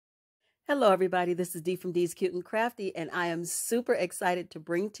Hello, everybody. This is Dee from Dee's Cute and Crafty, and I am super excited to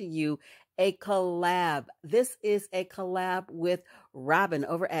bring to you a collab. This is a collab with Robin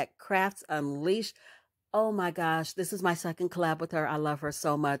over at Crafts Unleashed. Oh my gosh, this is my second collab with her. I love her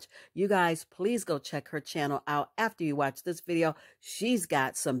so much. You guys, please go check her channel out after you watch this video. She's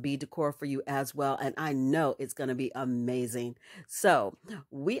got some bee decor for you as well, and I know it's going to be amazing. So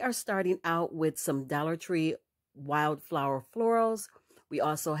we are starting out with some Dollar Tree wildflower florals. We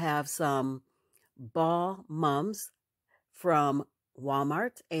also have some ball mums from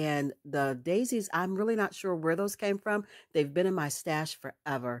Walmart, and the daisies, I'm really not sure where those came from. They've been in my stash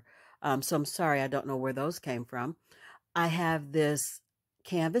forever. So I'm sorry, I don't know where those came from. I have this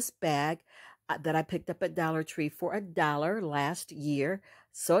canvas bag that I picked up at Dollar Tree for $1 last year.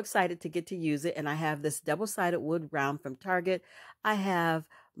 So excited to get to use it. And I have this double-sided wood round from Target. I have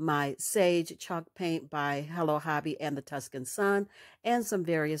my Sage chalk paint by Hello Hobby and the Tuscan Sun, and some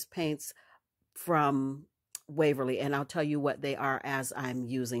various paints from Waverly. And I'll tell you what they are as I'm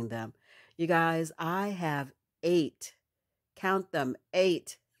using them. You guys, I have 8, count them,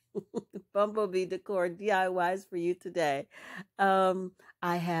 8 Bumblebee Decor DIYs for you today. I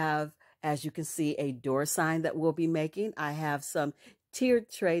have, as you can see, a door sign that we'll be making. I have some tiered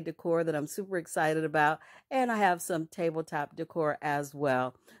tray decor that I'm super excited about, and I have some tabletop decor as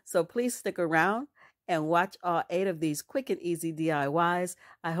well. So please stick around and watch all 8 of these quick and easy DIYs.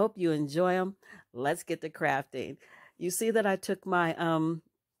 I hope you enjoy them. Let's get to crafting. You see that I took my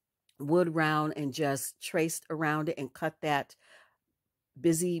wood round and just traced around it and cut that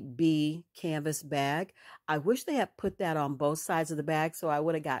Busy Bee canvas bag. I wish they had put that on both sides of the bag, so I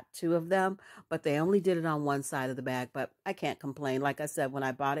would have got 2 of them, but they only did it on one side of the bag. But I can't complain. Like I said, when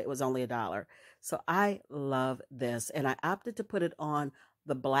I bought it, it was only $1. So I love this, and I opted to put it on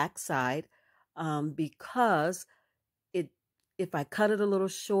the black side because if I cut it a little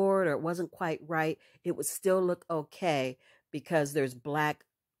short or it wasn't quite right, it would still look okay because there's black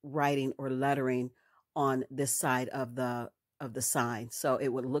writing or lettering on this side of the sign. So it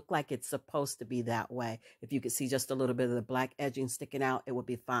would look like it's supposed to be that way. If you could see just a little bit of the black edging sticking out, it would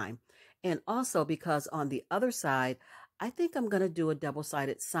be fine. And also because on the other side, I think I'm going to do a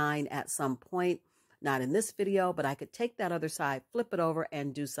double-sided sign at some point. Not in this video, but I could take that other side, flip it over,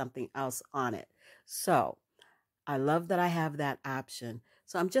 and do something else on it. So I love that I have that option.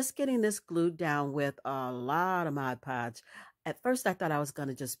 So I'm just getting this glued down with a lot of Mod Podge. At first, I thought I was going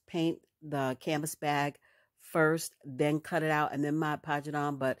to just paint the canvas bag first, then cut it out, and then Mod Podge it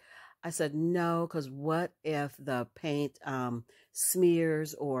on. But I said no, because what if the paint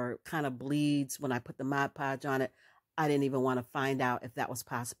smears or kind of bleeds when I put the Mod Podge on it? I didn't even want to find out if that was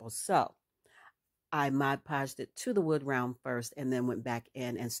possible. So I Mod Podged it to the wood round first and then went back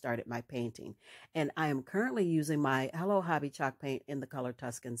in and started my painting. And I am currently using my Hello Hobby chalk paint in the color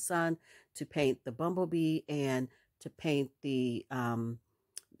Tuscan Sun to paint the bumblebee and to paint the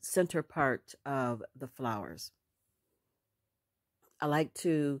center part of the flowers. I like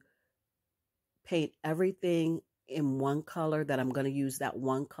to paint everything in one color that I'm going to use that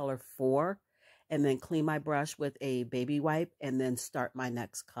one color for, and then clean my brush with a baby wipe and then start my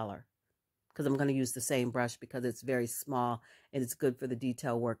next color, because I'm going to use the same brush because it's very small and it's good for the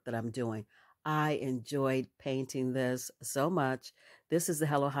detail work that I'm doing. I enjoyed painting this so much. This is the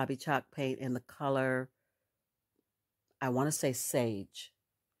Hello Hobby chalk paint in the color, I want to say Sage.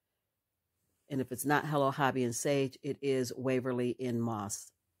 And if it's not Hello Hobby in Sage, it is Waverly in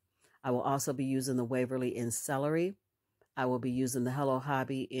Moss. I will also be using the Waverly in Celery. I will be using the Hello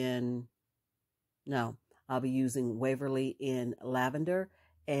Hobby in, no, I'll be using Waverly in Lavender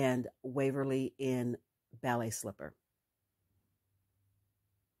and Waverly in Ballet Slipper.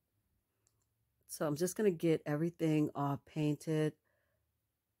 So I'm just going to get everything all painted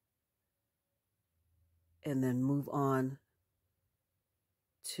and then move on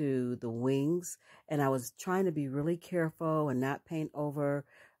to the wings. And I was trying to be really careful and not paint over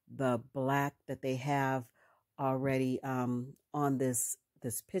the black that they have already on this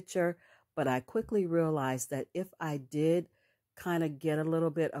picture. But I quickly realized that if I did kind of get a little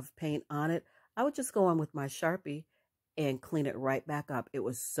bit of paint on it, I would just go in with my Sharpie and clean it right back up. It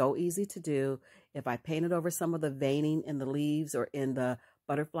was so easy to do. If I painted over some of the veining in the leaves or in the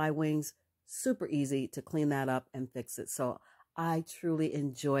butterfly wings, super easy to clean that up and fix it. So I truly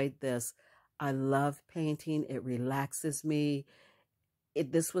enjoyed this. I love painting. It relaxes me.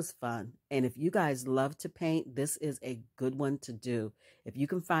 This was fun. And if you guys love to paint, this is a good one to do. If you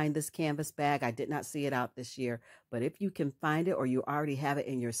can find this canvas bag, I did not see it out this year, but if you can find it or you already have it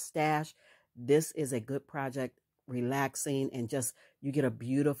in your stash, this is a good project, relaxing, and just you get a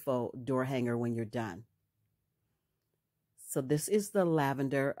beautiful door hanger when you're done. So this is the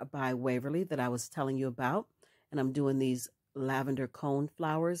lavender by Waverly that I was telling you about. And I'm doing these lavender cone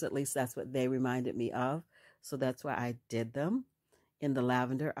flowers. At least that's what they reminded me of. So that's why I did them in the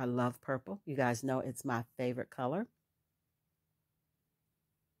lavender. I love purple. You guys know it's my favorite color.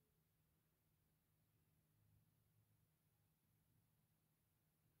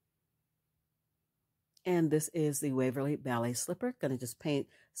 And this is the Waverly Ballet Slipper. Going to just paint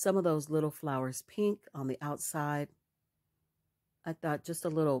some of those little flowers pink on the outside. I thought just a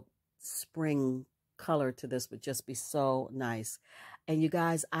little spring color to this would just be so nice. And you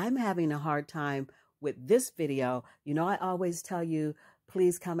guys, I'm having a hard time with this video. You know, I always tell you,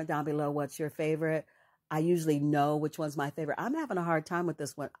 please comment down below what's your favorite. I usually know which one's my favorite. I'm having a hard time with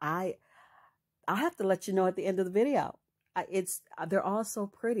this one. I'll have to let you know at the end of the video. They're all so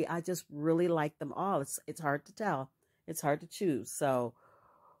pretty. I just really like them all. It's hard to tell. It's hard to choose. So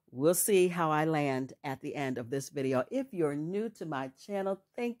we'll see how I land at the end of this video. If you're new to my channel,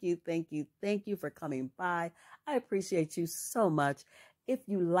 thank you, thank you, thank you for coming by. I appreciate you so much. If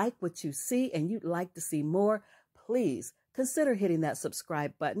you like what you see and you'd like to see more, please consider hitting that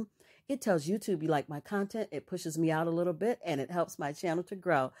subscribe button. It tells YouTube you like my content. It pushes me out a little bit and it helps my channel to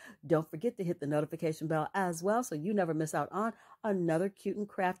grow. Don't forget to hit the notification bell as well so you never miss out on another Cute and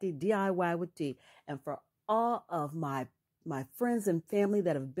Crafty DIY with D. And for all of my friends and family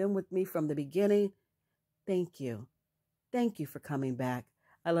that have been with me from the beginning, thank you. Thank you for coming back.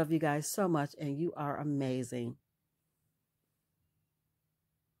 I love you guys so much and you are amazing.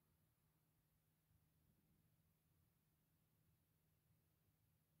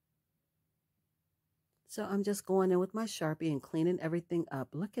 So I'm just going in with my Sharpie and cleaning everything up.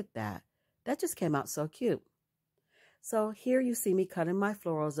 Look at that. That just came out so cute. So here you see me cutting my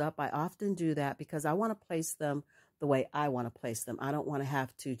florals up. I often do that because I want to place them the way I want to place them. I don't want to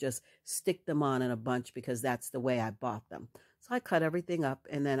have to just stick them on in a bunch because that's the way I bought them. So I cut everything up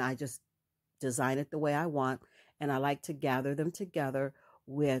and then I just design it the way I want. And I like to gather them together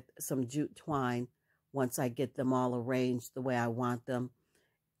with some jute twine once I get them all arranged the way I want them.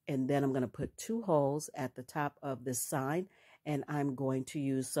 And then I'm going to put 2 holes at the top of this sign, and I'm going to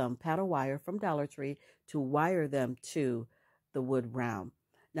use some paddle wire from Dollar Tree to wire them to the wood round.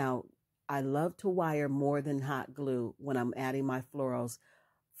 Now, I love to wire more than hot glue when I'm adding my florals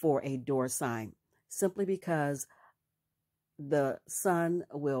for a door sign, simply because the sun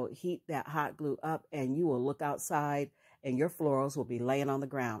will heat that hot glue up and you will look outside and your florals will be laying on the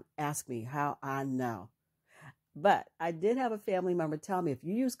ground. Ask me how I know. But I did have a family member tell me if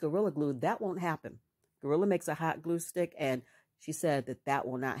you use Gorilla Glue, that won't happen. Gorilla makes a hot glue stick, and she said that that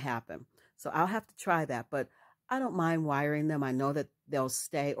will not happen. So I'll have to try that, but I don't mind wiring them. I know that they'll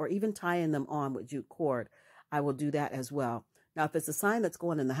stay, or even tying them on with jute cord. I will do that as well. Now, if it's a sign that's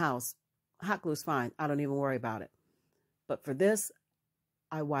going in the house, hot glue is fine. I don't even worry about it. But for this,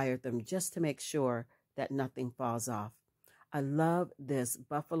 I wired them just to make sure that nothing falls off. I love this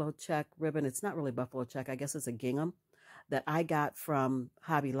buffalo check ribbon. It's not really buffalo check. I guess it's a gingham that I got from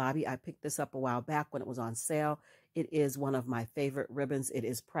Hobby Lobby. I picked this up a while back when it was on sale. It is one of my favorite ribbons. It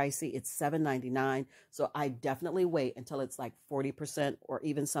is pricey. It's $7.99. So I definitely wait until it's like 40% or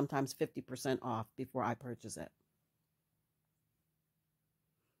even sometimes 50% off before I purchase it.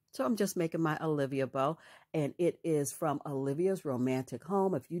 So I'm just making my Olivia bow, and it is from Olivia's Romantic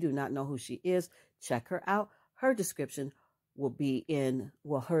Home. If you do not know who she is, check her out. Her description will be in,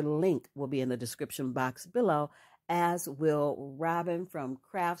 well, her link will be in the description box below, as will Robin from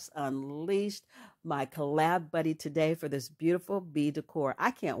Crafts Unleashed, my collab buddy today for this beautiful bee decor.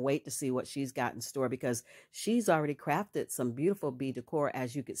 I can't wait to see what she's got in store because she's already crafted some beautiful bee decor,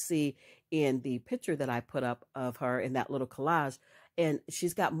 as you could see in the picture that I put up of her in that little collage. And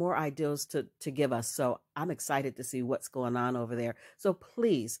she's got more ideas to give us. So I'm excited to see what's going on over there. So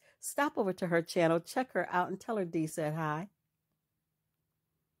please stop over to her channel, check her out, and tell her D said hi.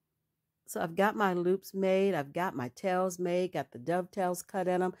 So I've got my loops made. I've got my tails made, got the dovetails cut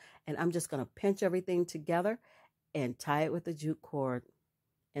in them. And I'm just going to pinch everything together and tie it with the jute cord.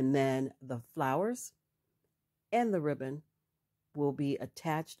 And then the flowers and the ribbon will be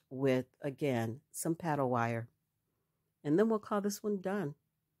attached with, again, some paddle wire. And then we'll call this one done.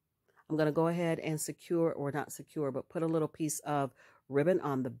 I'm going to go ahead and secure, or not secure, but put a little piece of ribbon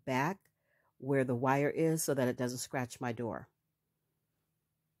on the back where the wire is so that it doesn't scratch my door.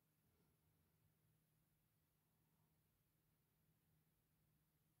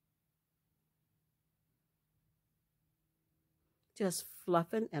 Just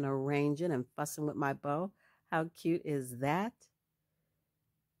fluffing and arranging and fussing with my bow. How cute is that?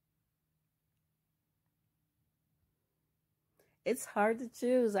 It's hard to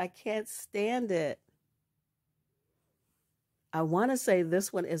choose. I can't stand it. I want to say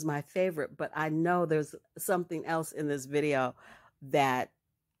this one is my favorite, but I know there's something else in this video that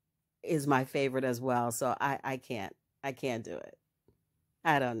is my favorite as well. So I can't do it.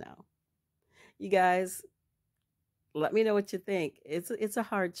 I don't know. You guys, let me know what you think. It's a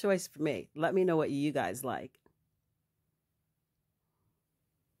hard choice for me. Let me know what you guys like.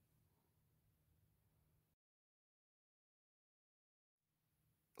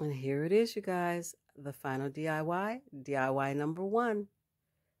 And here it is, you guys. The final DIY, DIY number 1,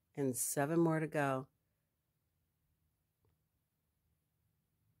 and 7 more to go.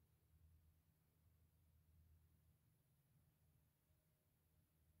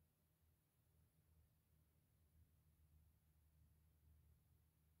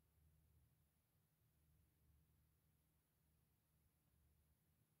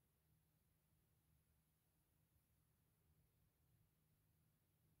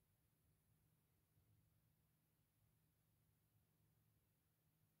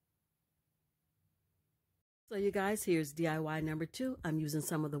 So you guys, here's DIY number 2. I'm using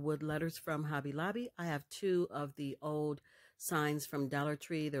some of the wood letters from Hobby Lobby. I have 2 of the old signs from Dollar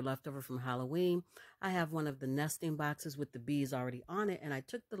Tree. They're left over from Halloween. I have one of the nesting boxes with the bees already on it, and I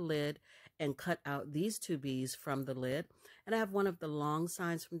took the lid and cut out these 2 bees from the lid. And I have one of the long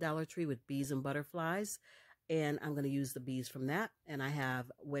signs from Dollar Tree with bees and butterflies, and I'm going to use the bees from that. And I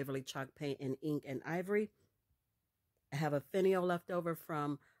have Waverly chalk paint and ink and ivory. I have a finial left over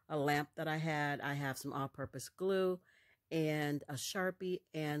from a lamp that I had. I have some all-purpose glue and a Sharpie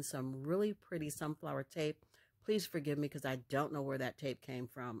and some really pretty sunflower tape. Please forgive me because I don't know where that tape came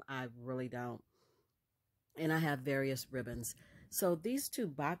from. I really don't. And I have various ribbons. So these 2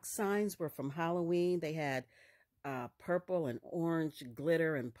 box signs were from Halloween. They had purple and orange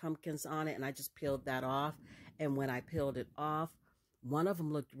glitter and pumpkins on it, and I just peeled that off. And when I peeled it off, one of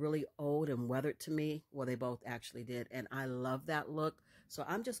them looked really old and weathered to me. Well, they both actually did, and I love that look. So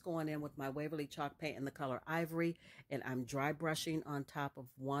I'm just going in with my Waverly chalk paint in the color ivory, and I'm dry brushing on top of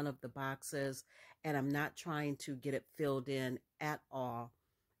one of the boxes, and I'm not trying to get it filled in at all.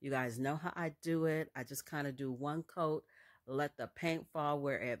 You guys know how I do it. I just kind of do one coat, let the paint fall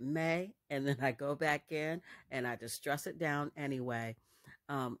where it may, and then I go back in and I just dress it down anyway.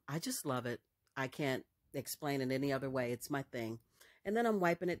 I just love it. I can't explain it any other way. It's my thing. And then I'm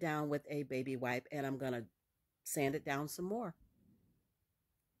wiping it down with a baby wipe, and I'm going to sand it down some more.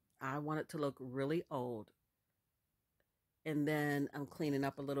 I want it to look really old. And then I'm cleaning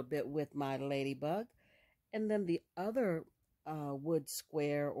up a little bit with my ladybug. And then the other wood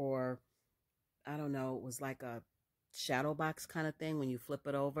square, or I don't know, it was like a shadow box kind of thing when you flip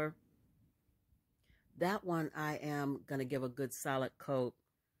it over. That one I am going to give a good solid coat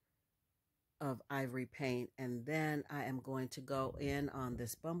of ivory paint, and then I am going to go in on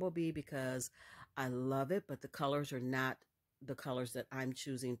this bumblebee because I love it, but the colors are not the colors that I'm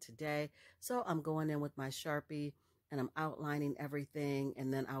choosing today. So I'm going in with my Sharpie and I'm outlining everything,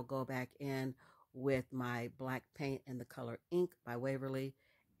 and then I'll go back in with my black paint in the color ink by Waverly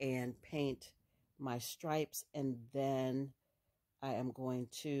and paint my stripes, and then I am going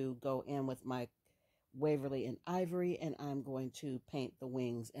to go in with my Waverly and ivory, and I'm going to paint the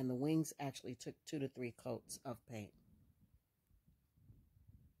wings, and the wings actually took 2 to 3 coats of paint.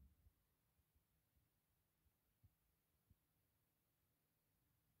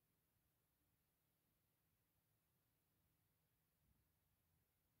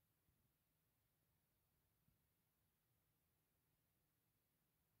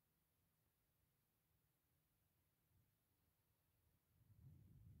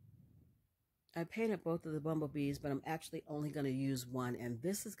 I painted both of the bumblebees, but I'm actually only going to use one, and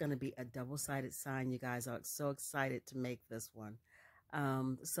this is going to be a double-sided sign. You guys are so excited to make this one.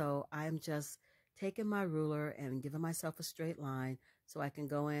 So I'm just taking my ruler and giving myself a straight line so I can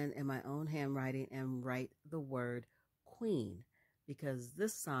go in my own handwriting and write the word queen, because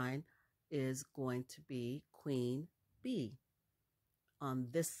this sign is going to be Queen Bee on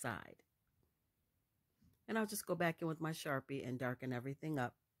this side. And I'll just go back in with my Sharpie and darken everything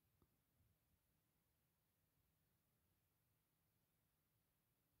up.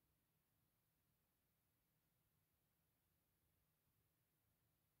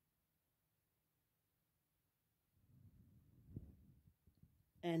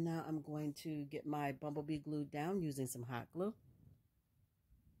 And now I'm going to get my bumblebee glued down using some hot glue.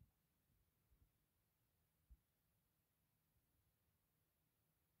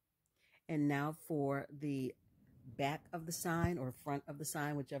 And now for the back of the sign or front of the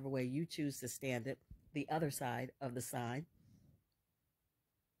sign, whichever way you choose to stand it, the other side of the sign,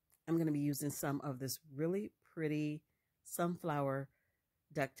 I'm going to be using some of this really pretty sunflower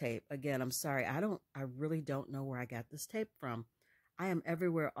duct tape. Again, I'm sorry. I really don't know where I got this tape from. I am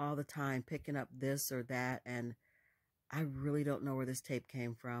everywhere all the time picking up this or that, and I really don't know where this tape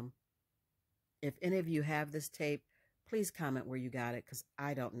came from. If any of you have this tape, please comment where you got it, because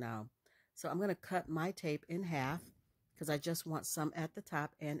I don't know. So I'm going to cut my tape in half because I just want some at the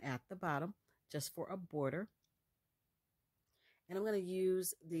top and at the bottom just for a border. And I'm going to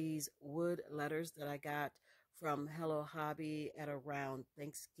use these wood letters that I got from Hello Hobby at around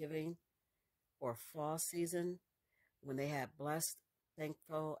Thanksgiving or fall season when they had blessed,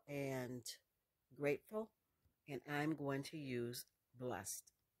 thankful, and grateful. And I'm going to use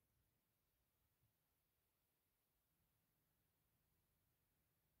blessed.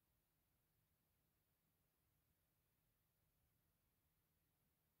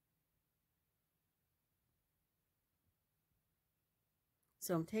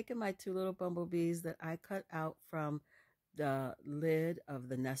 So I'm taking my two little bumblebees that I cut out from the lid of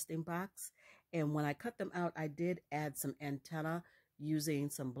the nesting box. And when I cut them out, I did add some antenna using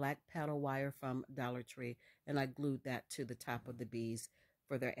some black paddle wire from Dollar Tree. And I glued that to the top of the bees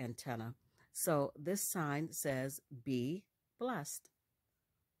for their antenna. So this sign says, "Be blessed."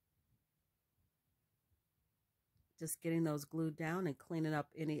 Just getting those glued down and cleaning up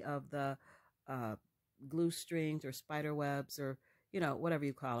any of the uh, glue strings or spider webs or, whatever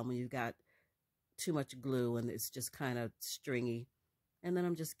you call them when you've got too much glue and it's just kind of stringy. And then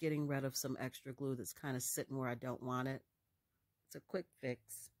I'm just getting rid of some extra glue that's kind of sitting where I don't want it. It's a quick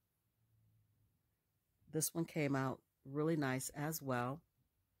fix. This one came out really nice as well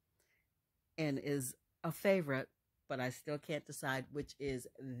and is a favorite, but I still can't decide which is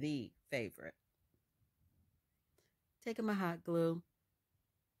the favorite. Taking my hot glue,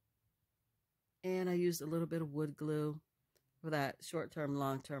 and I used a little bit of wood glue for that short-term,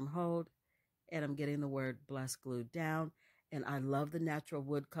 long-term hold, and I'm getting the word bless glued down. And I love the natural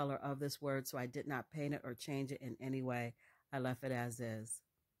wood color of this word, so I did not paint it or change it in any way. I left it as is.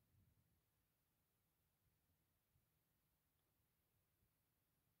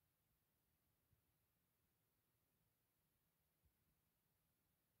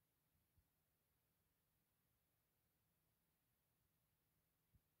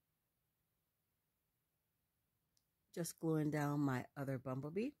 Just gluing down my other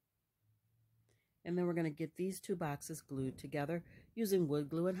bumblebee. And then we're going to get these two boxes glued together using wood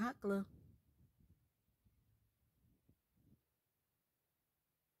glue and hot glue.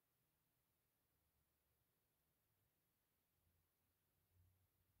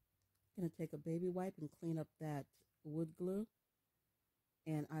 I'm going to take a baby wipe and clean up that wood glue.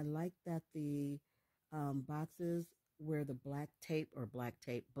 And I like that the boxes where the black paint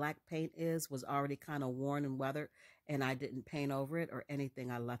was already kind of worn and weathered, and I didn't paint over it or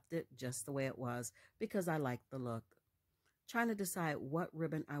anything. I left it just the way it was because I like the look. Trying to decide what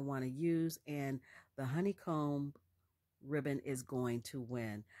ribbon I want to use, and the honeycomb ribbon is going to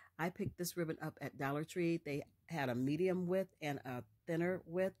win. I picked this ribbon up at Dollar Tree. They had a medium width and a thinner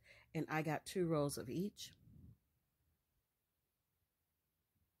width, and I got 2 rows of each.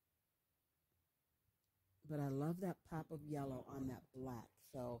 But I love that pop of yellow on that black.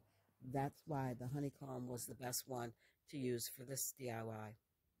 So that's why the honeycomb was the best one to use for this DIY.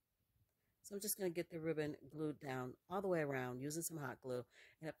 So I'm just going to get the ribbon glued down all the way around using some hot glue.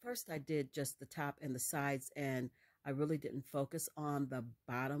 And at first I did just the top and the sides, and I really didn't focus on the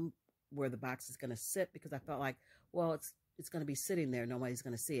bottom where the box is going to sit because I felt like, well, it's going to be sitting there. Nobody's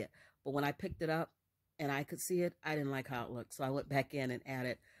going to see it. But when I picked it up and I could see it, I didn't like how it looked. So I went back in and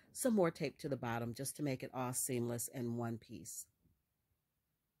added some more tape to the bottom just to make it all seamless in one piece.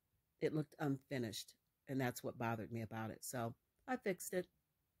 It looked unfinished, and that's what bothered me about it. So I fixed it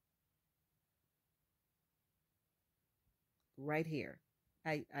right here.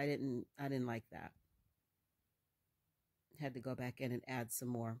 I didn't like that. Had to go back in and add some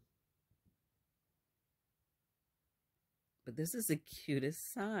more. But this is the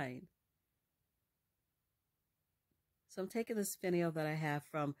cutest sign. So I'm taking this finial that I have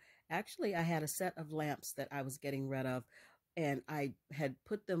from, actually I had a set of lamps that I was getting rid of, and I had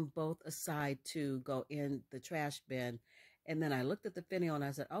put them both aside to go in the trash bin. And then I looked at the finial and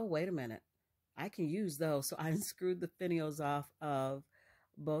I said, oh, wait a minute, I can use those. So I unscrewed the finials off of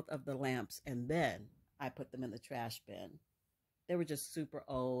both of the lamps, and then I put them in the trash bin. They were just super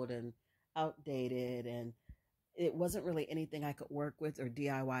old and outdated, and it wasn't really anything I could work with or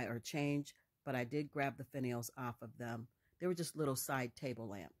DIY or change, but I did grab the finials off of them. They were just little side table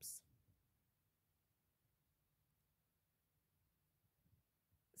lamps.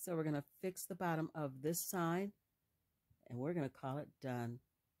 So we're going to fix the bottom of this sign, and we're going to call it done.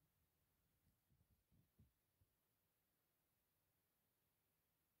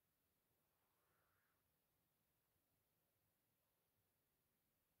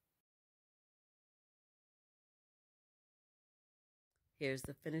 Here's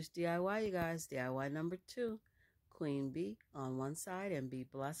the finished DIY, you guys. DIY number 2. Queen bee on one side and be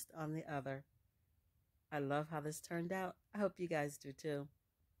blessed on the other. I love how this turned out. I hope you guys do too.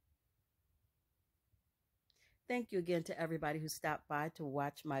 Thank you again to everybody who stopped by to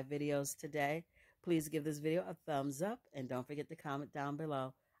watch my videos today. Please give this video a thumbs up and don't forget to comment down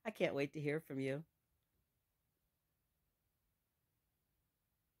below. I can't wait to hear from you.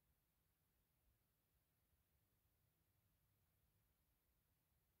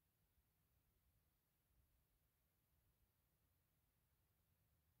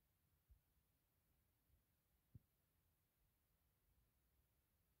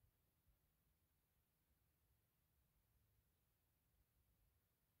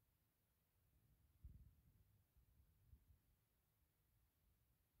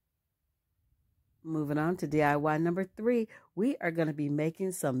 Moving on to DIY number 3, we are going to be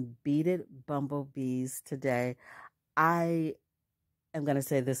making some beaded bumblebees today. I am going to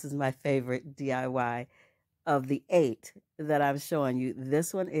say this is my favorite DIY of the 8 that I'm showing you.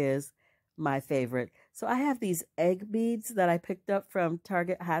 This one is my favorite. So I have these egg beads that I picked up from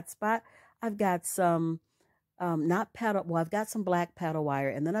Target Hotspot. I've got some not paddle, well, I've got some black paddle wire,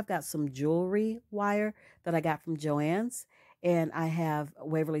 and then I've got some jewelry wire that I got from Joann's, and I have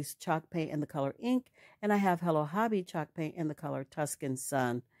Waverly's chalk paint in the color ink, and I have Hello Hobby chalk paint in the color Tuscan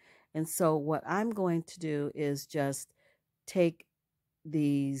Sun. And so what I'm going to do is just take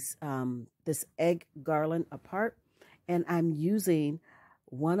these this egg garland apart, and I'm using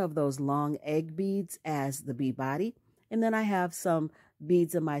one of those long egg beads as the bee body, and then I have some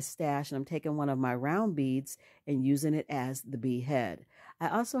beads in my stash, and I'm taking one of my round beads and using it as the bee head. I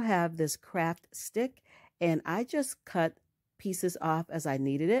also have this craft stick, and I just cut pieces off as I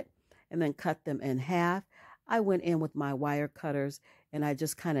needed it and then cut them in half. I went in with my wire cutters and I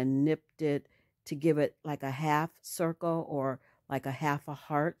just kind of nipped it to give it like a half circle or like a half a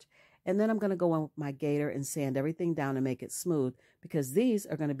heart. And then I'm going to go in with my gator and sand everything down and make it smooth, because these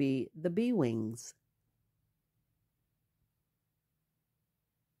are going to be the bee wings.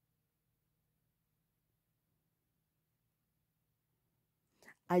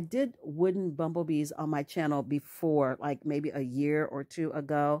 I did wooden bumblebees on my channel before, like maybe a year or 2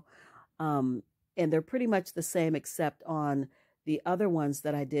 ago. And they're pretty much the same, except on the other ones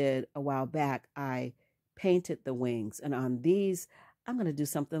that I did a while back, I painted the wings. And on these, I'm going to do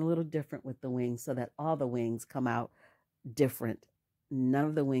something a little different with the wings so that all the wings come out different. None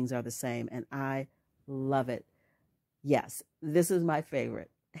of the wings are the same, and I love it. Yes, this is my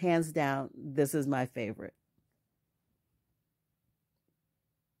favorite. Hands down, this is my favorite.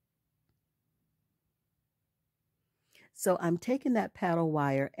 So I'm taking that paddle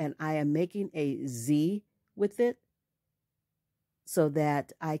wire and I am making a Z with it so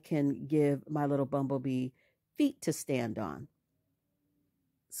that I can give my little bumblebee feet to stand on.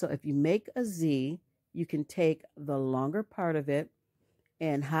 So if you make a Z, you can take the longer part of it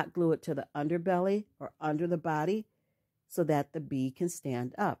and hot glue it to the underbelly or under the body so that the bee can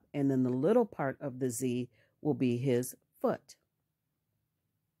stand up. And then the little part of the Z will be his foot.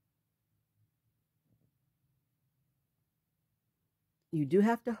 You do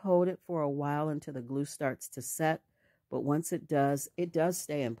have to hold it for a while until the glue starts to set, but once it does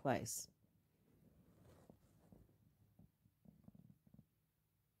stay in place.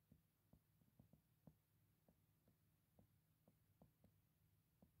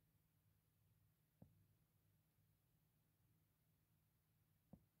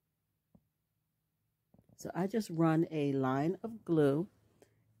 So I just run a line of glue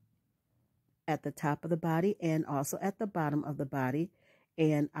at the top of the body and also at the bottom of the body,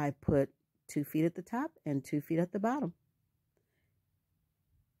 and I put 2 feet at the top and 2 feet at the bottom.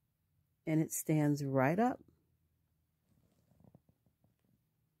 And it stands right up.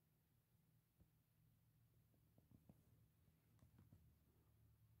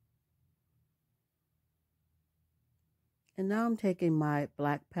 And now I'm taking my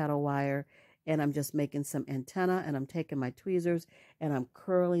black paddle wire and I'm just making some antenna, and I'm taking my tweezers and I'm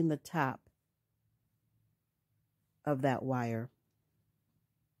curling the top of that wire.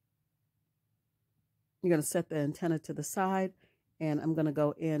 You're going to set the antenna to the side, and I'm going to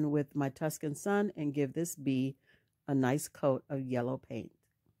go in with my Tuscan Sun and give this bee a nice coat of yellow paint.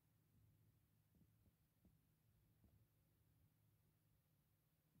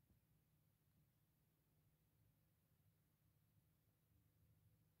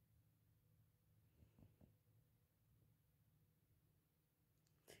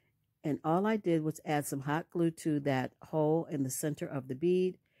 And all I did was add some hot glue to that hole in the center of the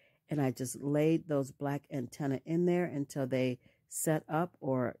bead, and I just laid those black antennae in there until they set up,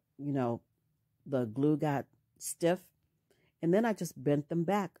 or, you know, the glue got stiff. And then I just bent them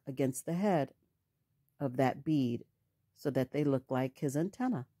back against the head of that bead so that they look like his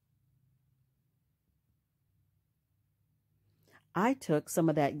antenna. I took some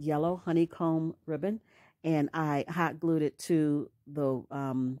of that yellow honeycomb ribbon and I hot glued it to the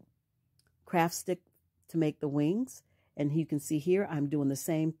craft stick to make the wings. And you can see here, I'm doing the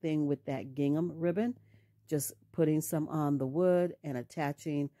same thing with that gingham ribbon, just putting some on the wood and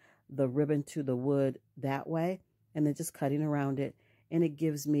attaching the ribbon to the wood that way, and then just cutting around it. And it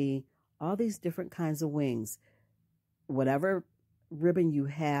gives me all these different kinds of wings. Whatever ribbon you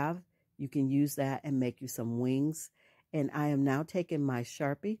have, you can use that and make you some wings. And I am now taking my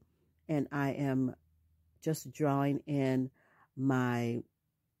Sharpie and I am just drawing in my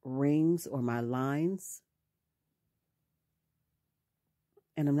rings or my lines.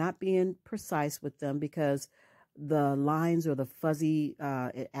 And I'm not being precise with them because the lines or the fuzzy,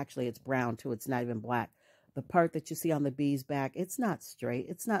 actually it's brown too, it's not even black. The part that you see on the bee's back, it's not straight,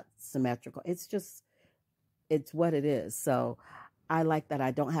 it's not symmetrical, it's what it is. So I like that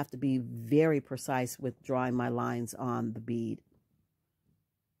I don't have to be very precise with drawing my lines on the bead.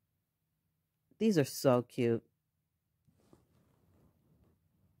 These are so cute.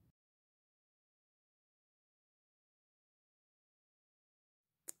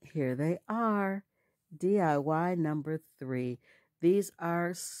 Here they are, DIY number 3. These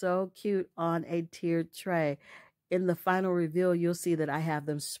are so cute on a tiered tray. In the final reveal, you'll see that I have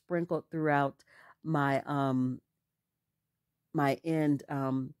them sprinkled throughout my my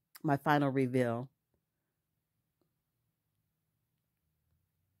final reveal.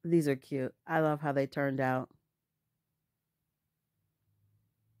 These are cute. I love how they turned out.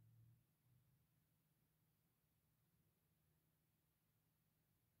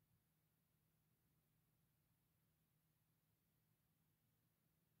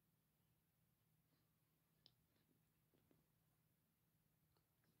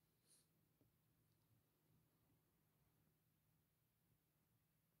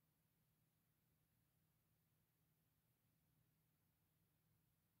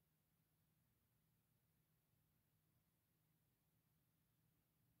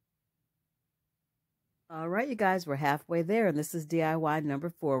 All right, you guys, we're halfway there, and this is DIY number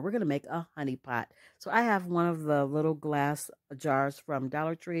 4. We're going to make a honey pot. So I have one of the little glass jars from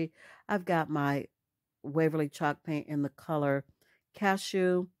Dollar Tree. I've got my Waverly chalk paint in the color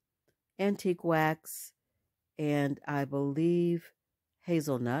Cashew, Antique Wax, and I believe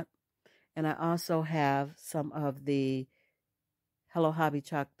Hazelnut. And I also have some of the Hello Hobby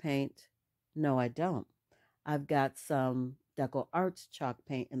chalk paint. No, I don't. I've got some Decor Arts chalk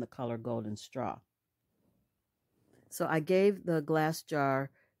paint in the color Golden Straw. So I gave the glass jar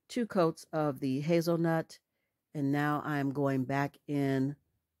 2 coats of the hazelnut, and now I'm going back in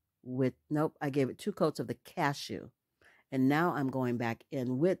with, nope, I gave it 2 coats of the cashew. And now I'm going back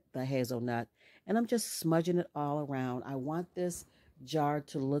in with the hazelnut, and I'm just smudging it all around. I want this jar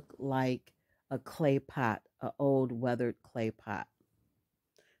to look like a clay pot, an old weathered clay pot.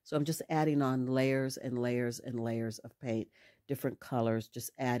 So I'm just adding on layers and layers and layers of paint, different colors,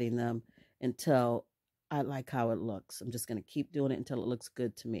 just adding them until I like how it looks. I'm just going to keep doing it until it looks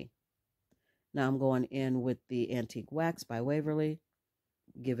good to me. Now I'm going in with the Antique Wax by Waverly,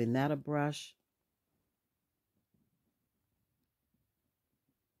 giving that a brush.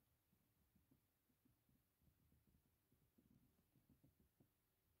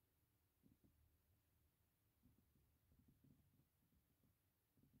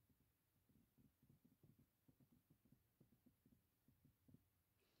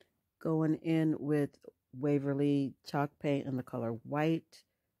 Going in with Waverly chalk paint in the color white.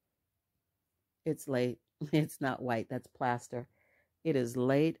 It's late. It's not white. That's plaster. It is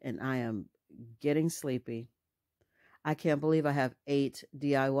late and I am getting sleepy. I can't believe I have 8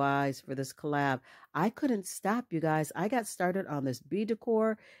 DIYs for this collab. I couldn't stop, you guys. I got started on this bee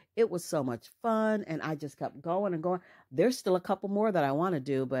decor. It was so much fun and I just kept going and going. There's still a couple more that I want to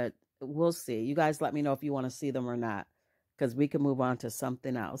do, but we'll see. You guys let me know if you want to see them or not, because we can move on to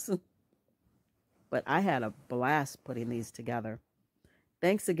something else. But I had a blast putting these together.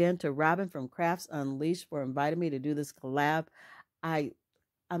 Thanks again to Robin from Crafts Unleashed for inviting me to do this collab. I'm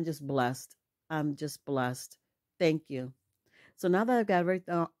just blessed. I'm just blessed. Thank you. So now that I've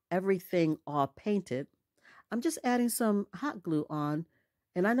got everything all painted, I'm just adding some hot glue on.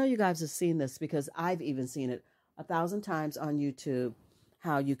 And I know you guys have seen this because I've even seen it 1,000 times on YouTube,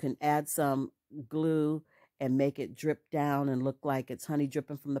 how you can add some glue and make it drip down and look like it's honey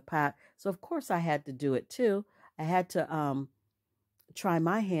dripping from the pot. So of course I had to do it too. I had to try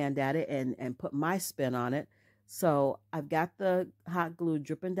my hand at it and put my spin on it. So I've got the hot glue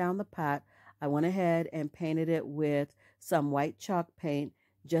dripping down the pot. I went ahead and painted it with some white chalk paint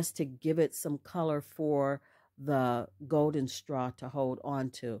just to give it some color for the golden straw to hold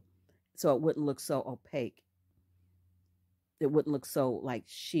on to, so it wouldn't look so opaque. It wouldn't look so like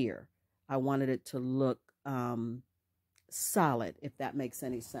sheer. I wanted it to look solid, if that makes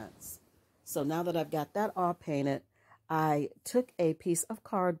any sense. So now that I've got that all painted, I took a piece of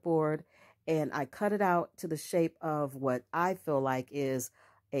cardboard and I cut it out to the shape of what I feel like is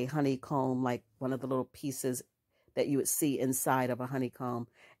a honeycomb, like one of the little pieces that you would see inside of a honeycomb.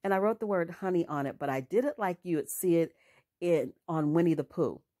 And I wrote the word honey on it, but I did it like you would see it on Winnie the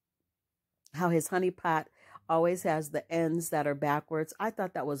Pooh, how his honey pot always has the ends that are backwards. I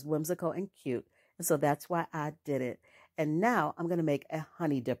thought that was whimsical and cute, and so that's why I did it. And now I'm going to make a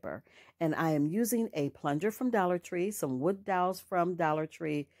honey dipper, and I am using a plunger from Dollar Tree, some wood dowels from Dollar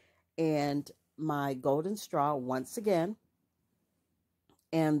Tree, and my golden straw once again,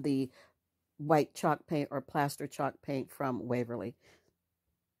 and the white chalk paint or plaster chalk paint from Waverly.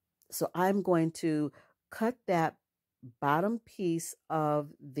 So I'm going to cut that bottom piece of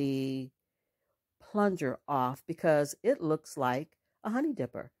the plunger off because it looks like a honey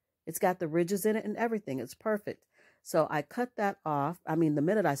dipper. It's got the ridges in it and everything. It's perfect. So I cut that off. I mean, the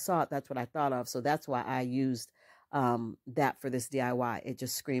minute I saw it, that's what I thought of. So that's why I used that for this DIY. It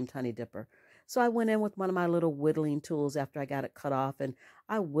just screamed honey dipper. So I went in with one of my little whittling tools after I got it cut off, and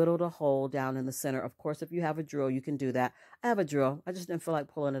I whittled a hole down in the center. Of course, if you have a drill, you can do that. I have a drill. I just didn't feel like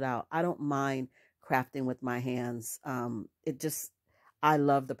pulling it out. I don't mind crafting with my hands. I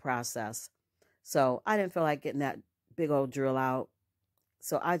love the process. So I didn't feel like getting that big old drill out.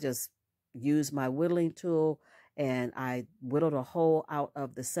 So I just used my whittling tool and I whittled a hole out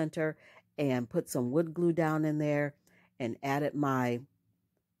of the center and put some wood glue down in there and added my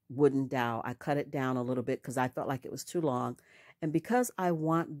wooden dowel. I cut it down a little bit because I felt like it was too long. And because I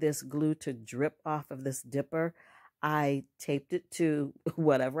want this glue to drip off of this dipper, I taped it to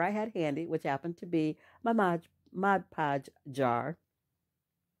whatever I had handy, which happened to be my Mod Podge jar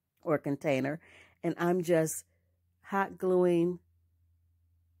or container, and I'm just hot gluing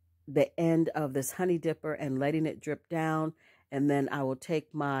the end of this honey dipper and letting it drip down, and then I will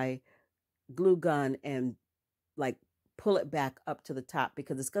take my glue gun and like pull it back up to the top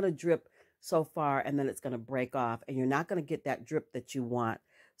because it's going to drip so far and then it's going to break off and you're not going to get that drip that you want.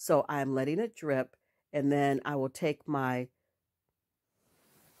 So I'm letting it drip, and then I will take my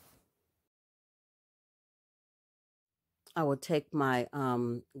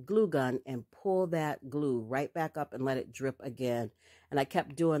glue gun and pull that glue right back up and let it drip again. And I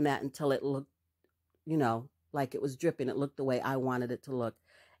kept doing that until it looked, like it was dripping. It looked the way I wanted it to look.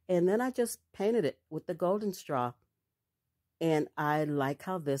 And then I just painted it with the golden straw. And I like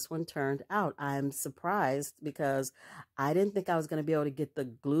how this one turned out. I'm surprised because I didn't think I was going to be able to get the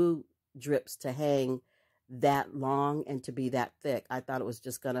glue drips to hang that long and to be that thick. I thought it was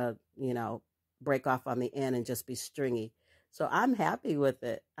just going to, break off on the end and just be stringy. So I'm happy with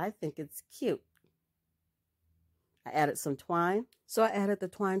it. I think it's cute. I added some twine. So I added the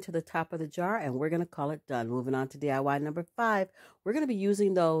twine to the top of the jar and we're going to call it done. Moving on to DIY number 5. We're going to be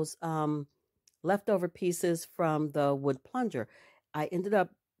using those leftover pieces from the wood plunger. I ended up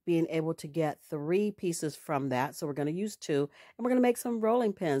being able to get 3 pieces from that. So we're going to use 2, and we're going to make some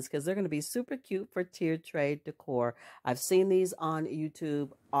rolling pins because they're going to be super cute for tiered tray decor. I've seen these on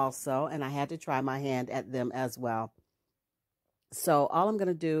YouTube also, and I had to try my hand at them as well. So all I'm going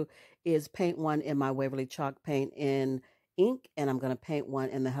to do is paint one in my Waverly chalk paint in ink, and I'm going to paint one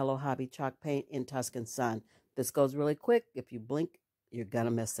in the Hello Hobby chalk paint in Tuscan Sun. This goes really quick. If you blink, you're going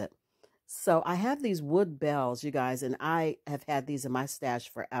to miss it. So I have these wood bells, you guys, and I have had these in my stash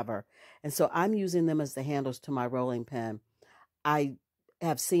forever. And so I'm using them as the handles to my rolling pin. I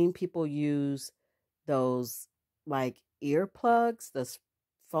have seen people use those like earplugs, the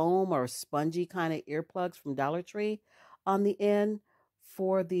foam or spongy kind of earplugs from Dollar Tree on the end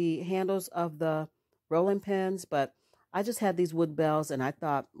for the handles of the rolling pins. But I just had these wood bells and I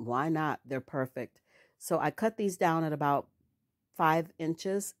thought, why not? They're perfect. So I cut these down at about 5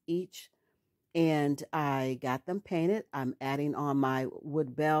 inches each. And I got them painted. I'm adding on my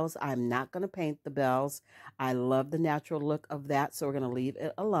wood bells. I'm not going to paint the bells. I love the natural look of that, so we're going to leave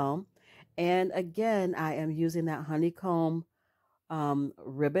it alone. And again, I am using that honeycomb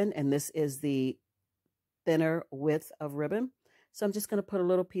ribbon, and this is the thinner width of ribbon. So I'm just going to put a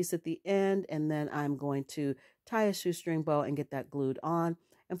little piece at the end, and then I'm going to tie a shoestring bow and get that glued on.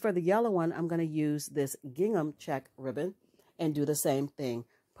 And for the yellow one, I'm going to use this gingham check ribbon and do the same thing.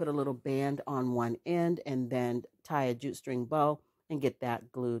 Put a little band on one end and then tie a jute string bow and get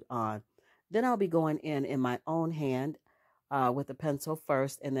that glued on. Then I'll be going in my own hand with a pencil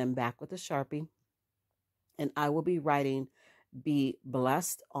first and then back with a Sharpie. And I will be writing "Be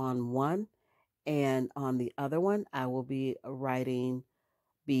blessed" on one, and on the other one, I will be writing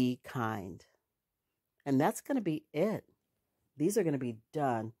 "Be kind." And that's going to be it. These are going to be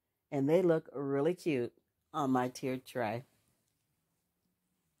done, and they look really cute on my tiered tray.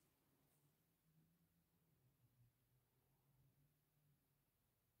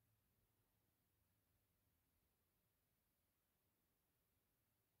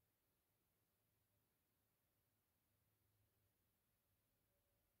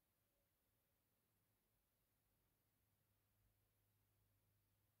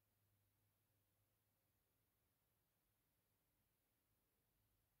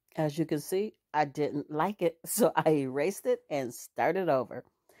 As you can see, I didn't like it, so I erased it and started over.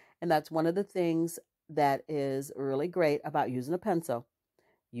 And that's one of the things that is really great about using a pencil.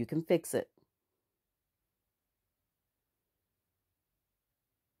 You can fix it.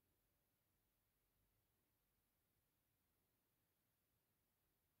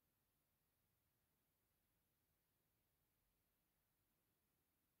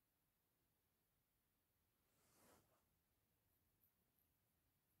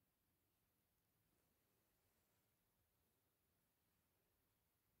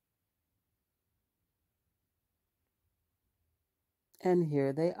 And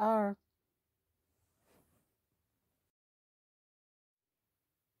here they are.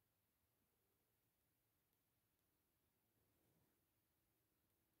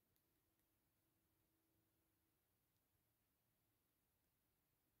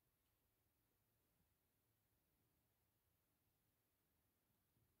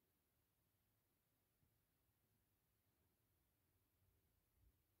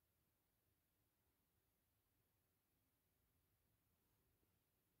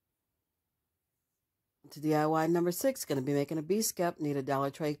 To DIY number 6, going to be making a bee skep. Need a Dollar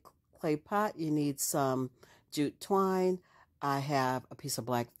Tree clay pot. You need some jute twine. I have a piece of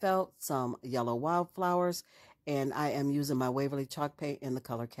black felt, some yellow wildflowers, and I am using my Waverly chalk paint in the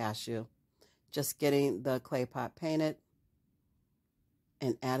color cashew. Just getting the clay pot painted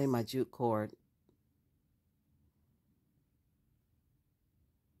and adding my jute cord.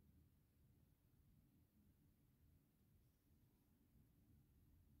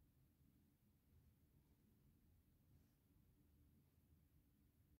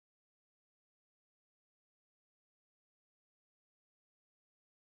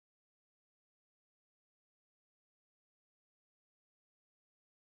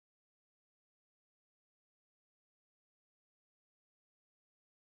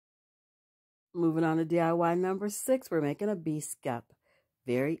 Moving on to DIY number 6, we're making a bee skep.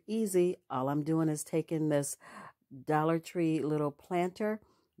 Very easy. All I'm doing is taking this Dollar Tree little planter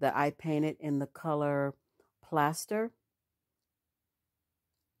that I painted in the color plaster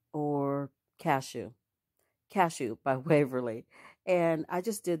or cashew. Cashew by Waverly. And I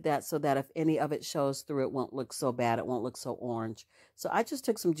just did that so that if any of it shows through, it won't look so bad. It won't look so orange. So I just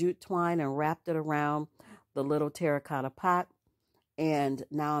took some jute twine and wrapped it around the little terracotta pot. And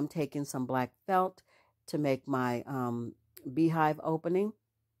now I'm taking some black felt to make my beehive opening.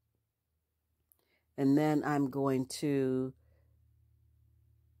 And then I'm going to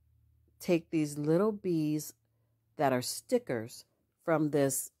take these little bees that are stickers from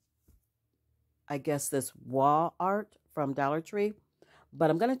this, I guess, this wall art from Dollar Tree. But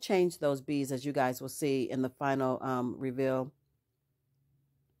I'm going to change those bees, as you guys will see in the final reveal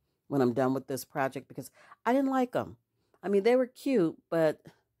when I'm done with this project, because I didn't like them. I mean, they were cute, but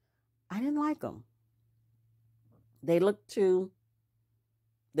I didn't like them. They look too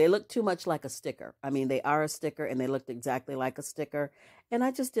much like a sticker. I mean, they are a sticker and they looked exactly like a sticker, and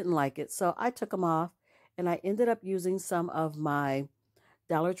I just didn't like it. So I took them off, and I ended up using some of my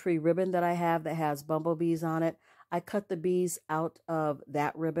Dollar Tree ribbon that I have that has bumblebees on it. I cut the bees out of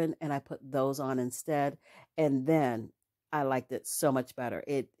that ribbon and I put those on instead. And then I liked it so much better.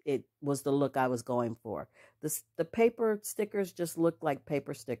 It was the look I was going for. The paper stickers just looked like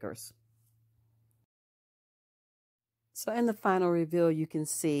paper stickers. So in the final reveal, you can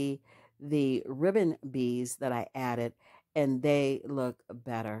see the ribbon bees that I added, and they look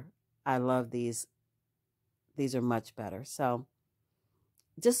better. I love these. These are much better. So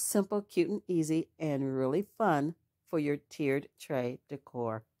just simple, cute, and easy, and really fun for your tiered tray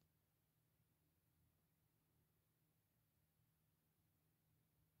decor.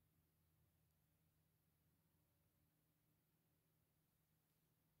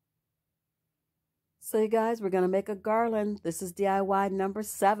 So you guys, we're going to make a garland. This is DIY number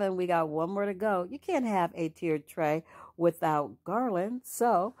 7. We got one more to go. You can't have a tiered tray without garland.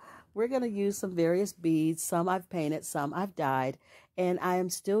 So we're going to use some various beads. Some I've painted, some I've dyed. And I am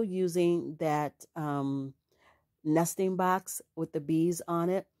still using that nesting box with the bees on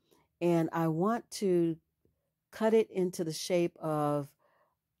it. And I want to cut it into the shape of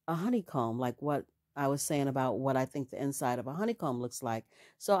a honeycomb, like what I was saying about what I think the inside of a honeycomb looks like.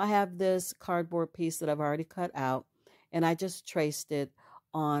 So I have this cardboard piece that I've already cut out, and I just traced it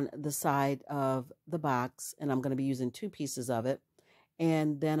on the side of the box, and I'm going to be using 2 pieces of it,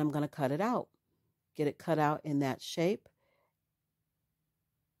 and then I'm going to cut it out, get it cut out in that shape,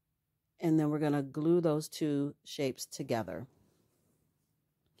 and then we're going to glue those 2 shapes together.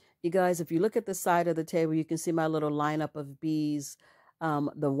 You guys, if you look at the side of the table, you can see my little lineup of bees.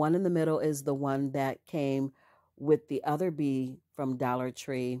 The one in the middle is the one that came with the other bee from Dollar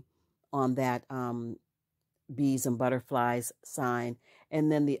Tree on that bees and butterflies sign.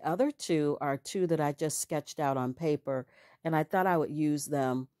 And then the other 2 are 2 that I just sketched out on paper. And I thought I would use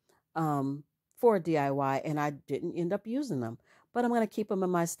them for a DIY, and I didn't end up using them. But I'm going to keep them in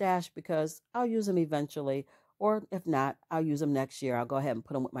my stash because I'll use them eventually. Or if not, I'll use them next year. I'll go ahead and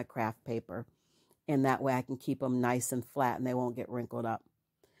put them with my craft paper. And that way I can keep them nice and flat and they won't get wrinkled up.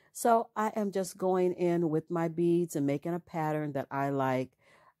 So I am just going in with my beads and making a pattern that I like.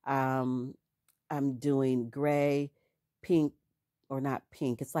 I'm doing gray, pink, or not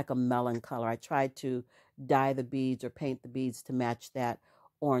pink. It's like a melon color. I tried to dye the beads or paint the beads to match that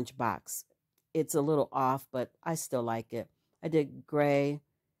orange box. It's a little off, but I still like it. I did gray,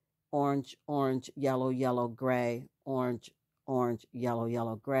 orange, orange, yellow, yellow, gray, orange, orange, yellow,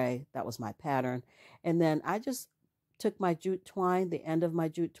 yellow, gray. That was my pattern. And then I just took my jute twine, the end of my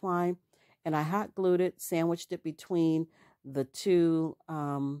jute twine, and I hot glued it, sandwiched it between the 2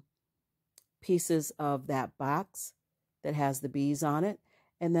 pieces of that box that has the bees on it.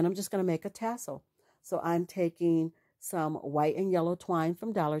 And then I'm just going to make a tassel. So I'm taking some white and yellow twine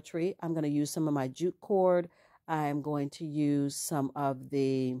from Dollar Tree. I'm going to use some of my jute cord. I'm going to use some of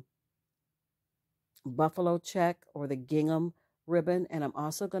the buffalo check or the gingham ribbon, and I'm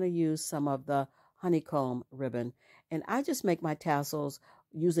also going to use some of the honeycomb ribbon. And I just make my tassels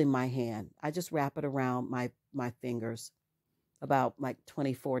using my hand. I just wrap it around my fingers about like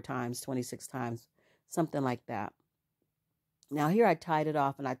 24 times, 26 times, something like that. Now here I tied it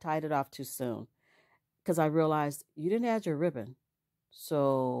off, and I tied it off too soon because I realized you didn't add your ribbon.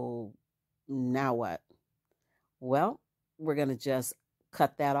 So now what? Well, we're going to just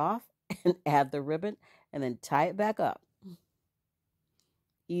cut that off and add the ribbon and then tie it back up.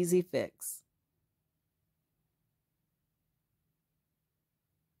 Easy fix.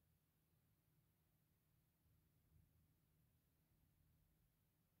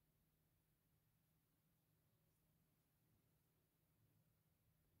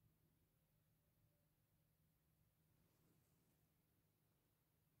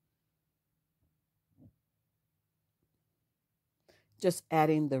 Just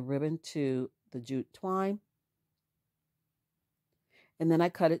adding the ribbon to the jute twine. And then I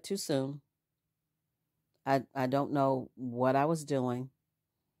cut it too soon. I don't know what I was doing.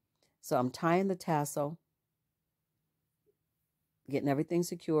 So I'm tying the tassel, getting everything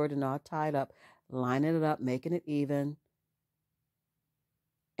secured and all tied up, lining it up, making it even.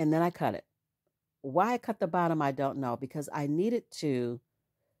 And then I cut it. Why I cut the bottom, I don't know, because I needed to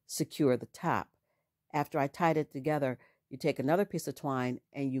secure the top. After I tied it together, you take another piece of twine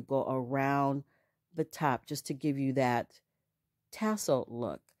and you go around the top just to give you that tassel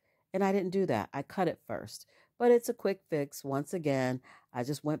look. And I didn't do that. I cut it first. But it's a quick fix. Once again, I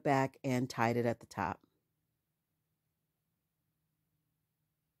just went back and tied it at the top.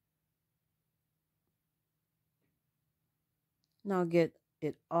 Now get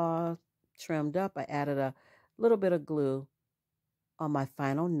it all trimmed up. I added a little bit of glue on my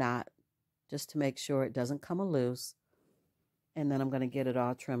final knot just to make sure it doesn't come loose. And then I'm going to get it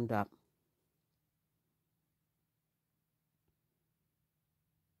all trimmed up.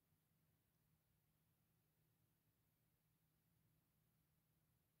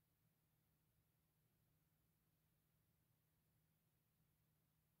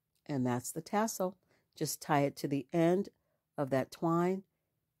 And that's the tassel. Just tie it to the end of that twine,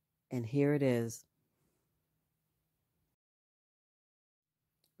 and here it is.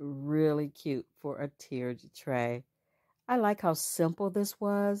 Really cute for a tiered tray. I like how simple this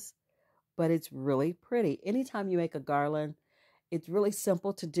was, but it's really pretty. Anytime you make a garland, it's really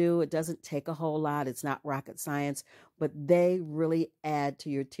simple to do. It doesn't take a whole lot. It's not rocket science, but they really add to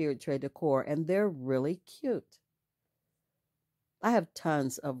your tiered tray decor, and they're really cute. I have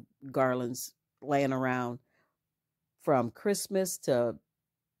tons of garlands laying around from Christmas to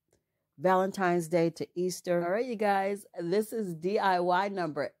Valentine's Day to Easter. All right, you guys, this is DIY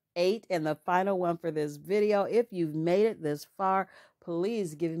number 8 and the final one for this video. If you've made it this far,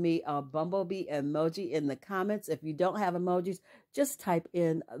 please give me a bumblebee emoji in the comments. If you don't have emojis, just type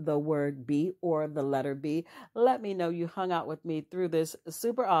in the word B or the letter B. Let me know you hung out with me through this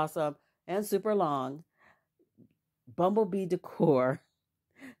super awesome and super long Bumblebee Decor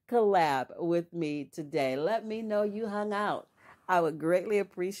collab with me today. Let me know you hung out. I would greatly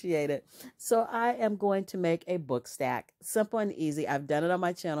appreciate it. So I am going to make a book stack. Simple and easy. I've done it on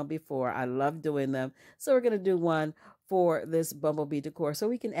my channel before. I love doing them. So we're going to do one for this Bumblebee Decor so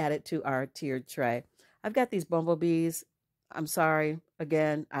we can add it to our tiered tray. I've got these bumblebees. I'm sorry.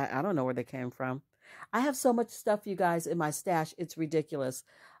 Again, I don't know where they came from. I have so much stuff, you guys, in my stash. It's ridiculous.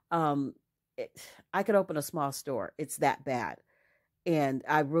 Um, it, I could open a small store. It's that bad. And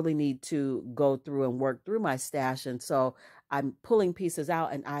I really need to go through and work through my stash. And so I'm pulling pieces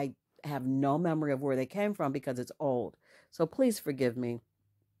out and I have no memory of where they came from because it's old. So please forgive me.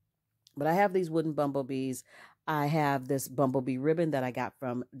 But I have these wooden bumblebees. I have this bumblebee ribbon that I got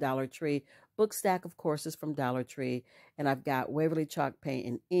from Dollar Tree. Book stack, of course, is from Dollar Tree. And I've got Waverly Chalk Paint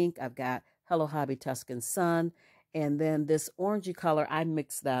and Ink. I've got Hello Hobby Tuscan Sun. And then this orangey color, I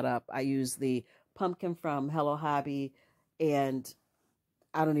mixed that up. I used the pumpkin from Hello Hobby, and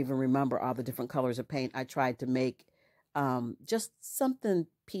I don't even remember all the different colors of paint. I tried to make just something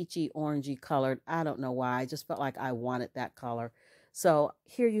peachy, orangey colored. I don't know why. I just felt like I wanted that color. So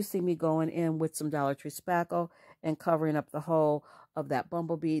here you see me going in with some Dollar Tree spackle and covering up the hole of that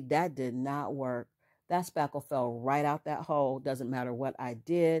bumblebee. That did not work. That spackle fell right out that hole. Doesn't matter what I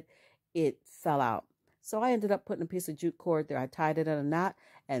did. It fell out. So I ended up putting a piece of jute cord there. I tied it in a knot.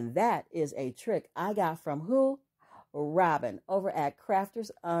 And that is a trick I got from who? Robin over at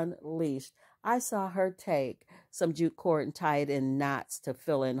Crafters Unleashed. I saw her take some jute cord and tie it in knots to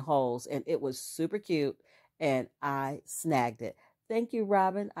fill in holes, and it was super cute, and I snagged it. Thank you,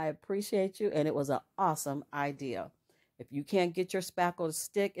 Robin. I appreciate you, and it was an awesome idea. If you can't get your spackle to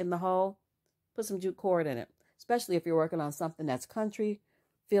stick in the hole, put some jute cord in it, especially if you're working on something that's country,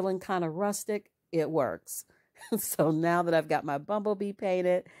 feeling kind of rustic, it works. So now that I've got my bumblebee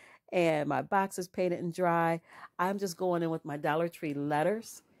painted and my box is painted and dry, I'm just going in with my Dollar Tree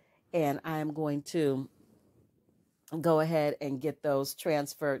letters, and I'm going to go ahead and get those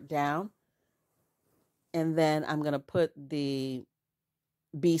transferred down. And then I'm going to put the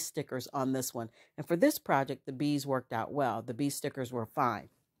bee stickers on this one. And for this project, the bees worked out well. The bee stickers were fine.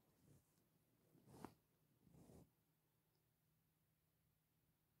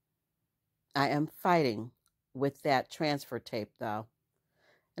 I am fighting with that transfer tape, though.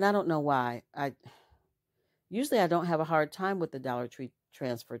 And I don't know why. Usually I don't have a hard time with the Dollar Tree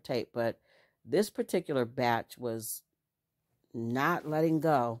transfer tape, but this particular batch was not letting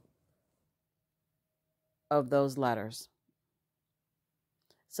go of those letters.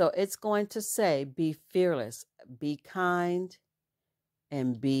 So it's going to say, be fearless, be kind,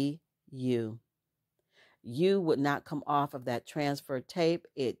 and be you. You would not come off of that transfer tape.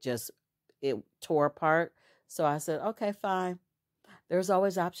 It tore apart. So I said, okay, fine. There's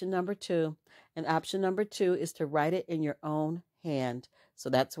always option number 2. And option number 2 is to write it in your own hand. So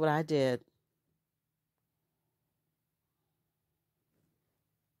that's what I did.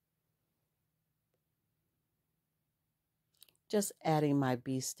 Just adding my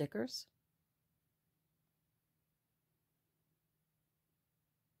bee stickers.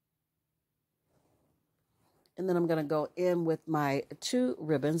 And then I'm going to go in with my 2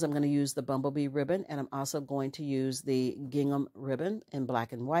 ribbons. I'm going to use the bumblebee ribbon, and I'm also going to use the gingham ribbon in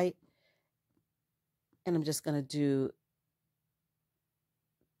black and white. And I'm just going to do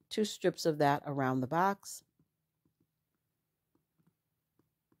 2 strips of that around the box.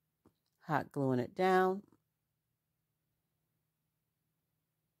 Hot gluing it down.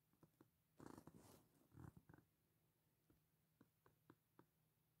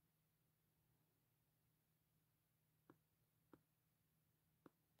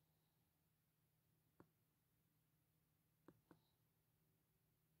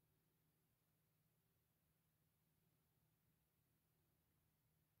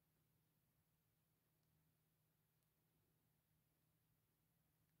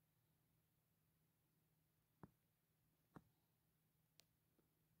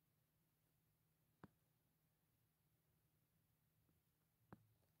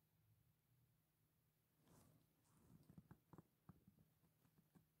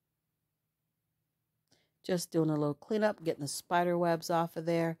 Just doing a little cleanup, getting the spider webs off of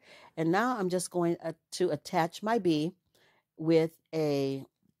there. And now I'm just going to attach my bee with a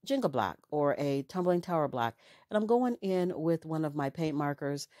jingle block or a tumbling tower block. And I'm going in with one of my paint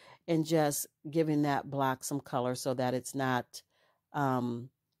markers and just giving that block some color so that it's not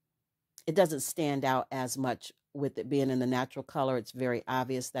it doesn't stand out as much with it being in the natural color. It's very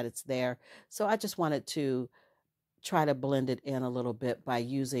obvious that it's there. So I just wanted to try to blend it in a little bit by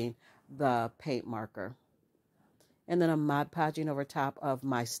using the paint marker. And then I'm Mod Podging over top of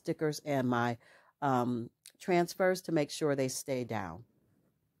my stickers and my transfers to make sure they stay down.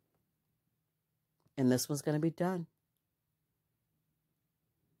 And this one's going to be done.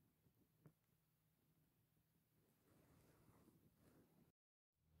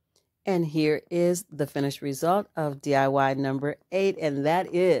 And here is the finished result of DIY number 8. And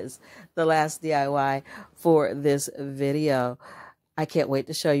that is the last DIY for this video. I can't wait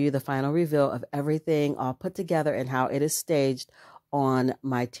to show you the final reveal of everything all put together and how it is staged on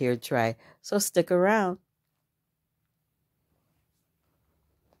my tiered tray. So stick around.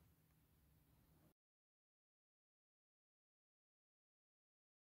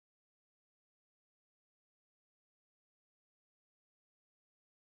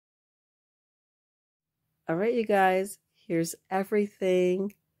 All right, you guys, here's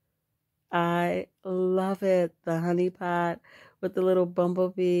everything. I love it. The honey pot with the little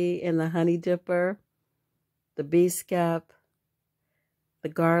bumblebee and the honey dipper, the bee scap, the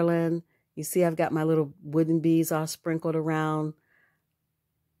garland. You see I've got my little wooden bees all sprinkled around.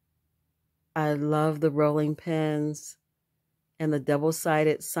 I love the rolling pins and the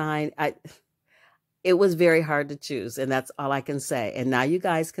double-sided sign. It was very hard to choose, and that's all I can say. And now you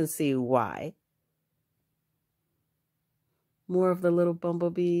guys can see why. More of the little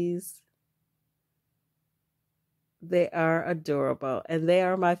bumblebees. They are adorable, and they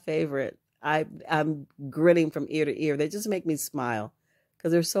are my favorite. I'm grinning from ear to ear. They just make me smile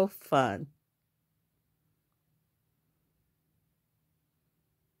because they're so fun.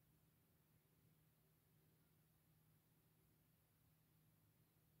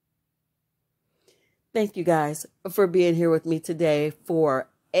 Thank you guys for being here with me today for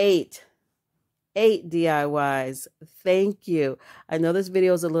eight DIYs. Thank you. I know this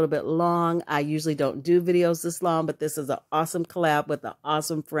video is a little bit long. I usually don't do videos this long, but this is an awesome collab with an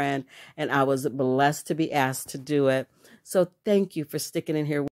awesome friend, and I was blessed to be asked to do it. So thank you for sticking in here.